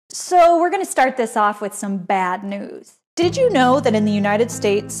So we're going to start this off with some bad news. Did you know that in the United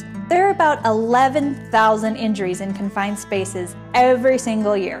States, there are about 11,000 injuries in confined spaces every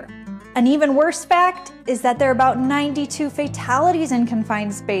single year? An even worse fact is that there are about 92 fatalities in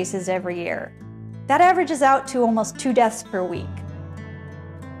confined spaces every year. That averages out to almost 2 deaths per week.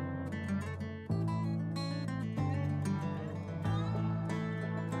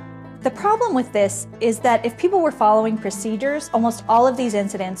 The problem with this is that if people were following procedures, almost all of these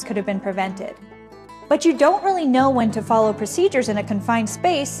incidents could have been prevented. But you don't really know when to follow procedures in a confined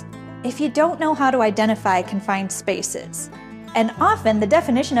space if you don't know how to identify confined spaces. And often, the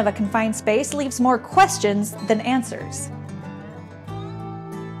definition of a confined space leaves more questions than answers.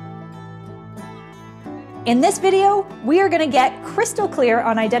 In this video, we are going to get crystal clear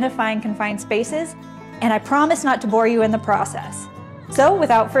on identifying confined spaces, and I promise not to bore you in the process. So,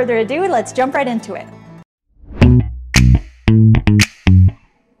 without further ado, let's jump right into it.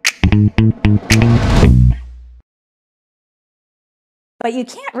 But you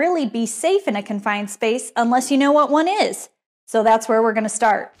can't really be safe in a confined space unless you know what one is. So that's where we're going to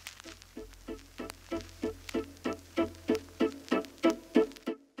start.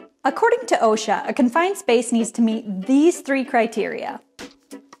 According to OSHA, a confined space needs to meet these 3 criteria.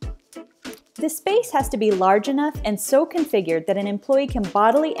 The space has to be large enough and so configured that an employee can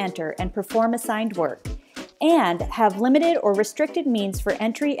bodily enter and perform assigned work, and have limited or restricted means for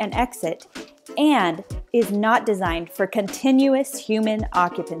entry and exit, and is not designed for continuous human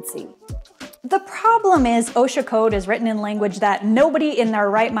occupancy. The problem is OSHA code is written in language that nobody in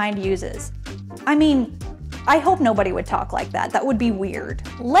their right mind uses. I mean, I hope nobody would talk like that. That would be weird.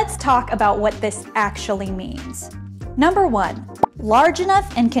 Let's talk about what this actually means. Number 1, large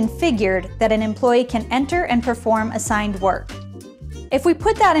enough and configured that an employee can enter and perform assigned work. If we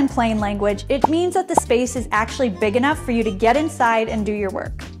put that in plain language, it means that the space is actually big enough for you to get inside and do your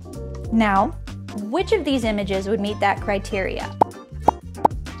work. Now, which of these images would meet that criteria?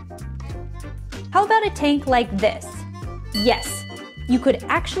 How about a tank like this? Yes, you could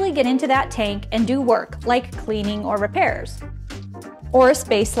actually get into that tank and do work like cleaning or repairs. Or a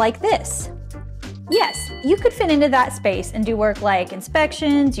space like this. Yes, you could fit into that space and do work like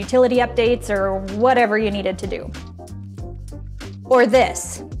inspections, utility updates, or whatever you needed to do. Or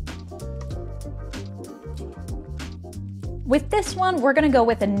this. With this one, we're going to go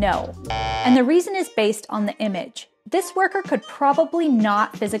with a no. And the reason is based on the image. This worker could probably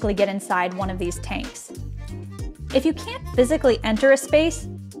not physically get inside one of these tanks. If you can't physically enter a space,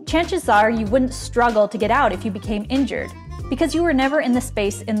 chances are you wouldn't struggle to get out if you became injured, because you were never in the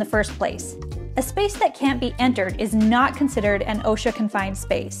space in the first place. A space that can't be entered is not considered an OSHA confined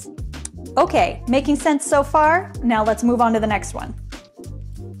space. Okay, making sense so far? Now let's move on to the next one.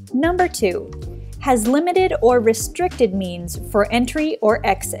 Number 2, has limited or restricted means for entry or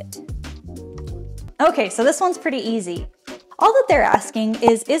exit. Okay, so this one's pretty easy. All that they're asking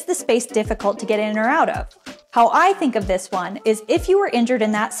is the space difficult to get in or out of? How I think of this one is if you were injured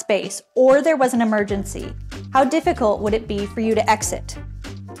in that space or there was an emergency, how difficult would it be for you to exit?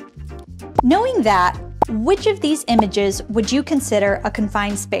 Knowing that, which of these images would you consider a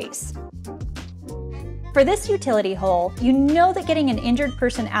confined space? For this utility hole, you know that getting an injured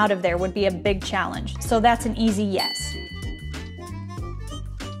person out of there would be a big challenge, so that's an easy yes.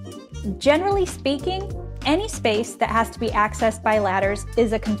 Generally speaking, any space that has to be accessed by ladders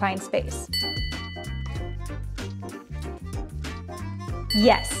is a confined space.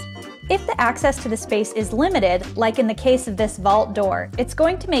 Yes. If the access to the space is limited, like in the case of this vault door, it's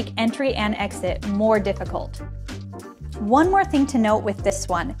going to make entry and exit more difficult. One more thing to note with this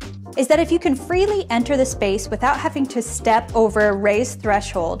one is that if you can freely enter the space without having to step over a raised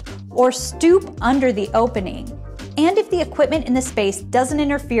threshold or stoop under the opening, and if the equipment in the space doesn't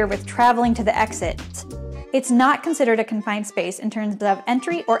interfere with traveling to the exit, it's not considered a confined space in terms of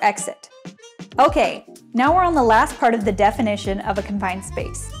entry or exit. Okay, now we're on the last part of the definition of a confined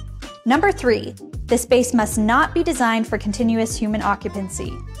space. Number 3, the space must not be designed for continuous human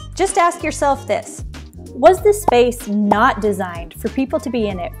occupancy. Just ask yourself this: was the space not designed for people to be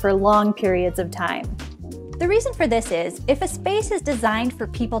in it for long periods of time? The reason for this is, if a space is designed for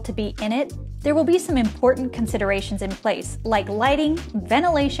people to be in it, there will be some important considerations in place, like lighting,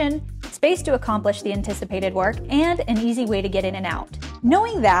 ventilation, space to accomplish the anticipated work, and an easy way to get in and out.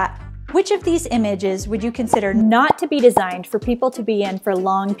 Knowing that, which of these images would you consider not to be designed for people to be in for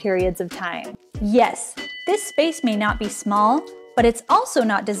long periods of time? Yes, this space may not be small, but it's also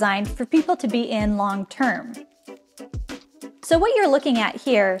not designed for people to be in long term. So what you're looking at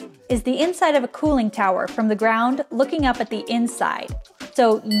here is the inside of a cooling tower from the ground looking up at the inside.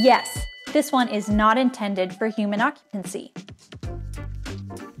 So yes, this one is not intended for human occupancy.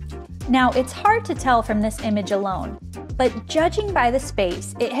 Now, it's hard to tell from this image alone, but judging by the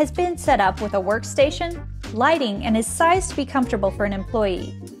space, it has been set up with a workstation, lighting, and is sized to be comfortable for an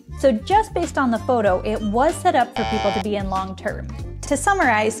employee. So just based on the photo, it was set up for people to be in long term. To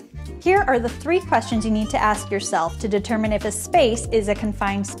summarize, here are the 3 questions you need to ask yourself to determine if a space is a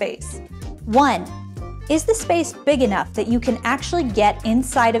confined space. 1. Is the space big enough that you can actually get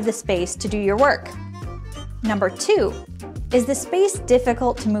inside of the space to do your work? Number 2, is the space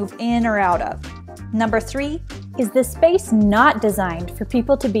difficult to move in or out of? Number 3, is the space not designed for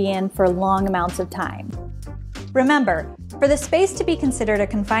people to be in for long amounts of time? Remember, for the space to be considered a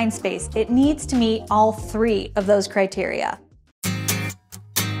confined space, it needs to meet all 3 of those criteria.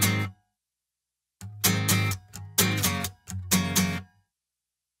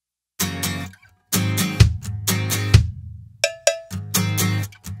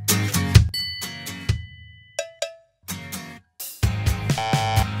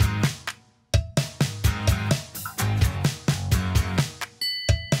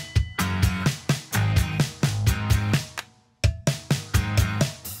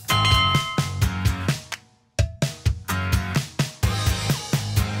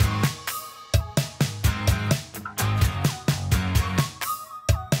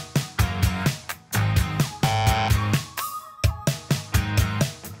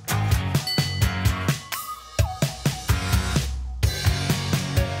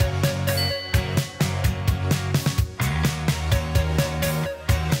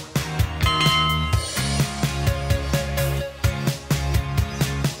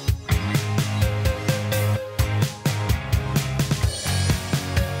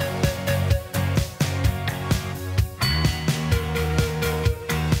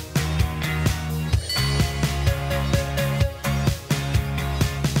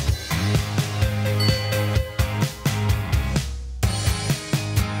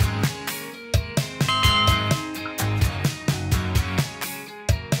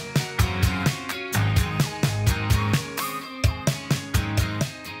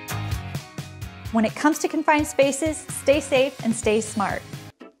 When it comes to confined spaces, stay safe and stay smart.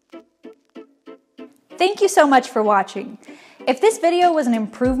 Thank you so much for watching. If this video was an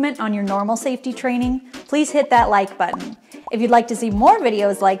improvement on your normal safety training, please hit that like button. If you'd like to see more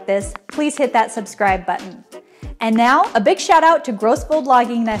videos like this, please hit that subscribe button. And now, a big shout out to Grossfold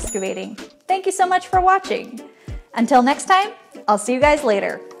Logging and Excavating. Thank you so much for watching. Until next time, I'll see you guys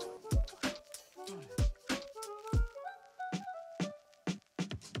later.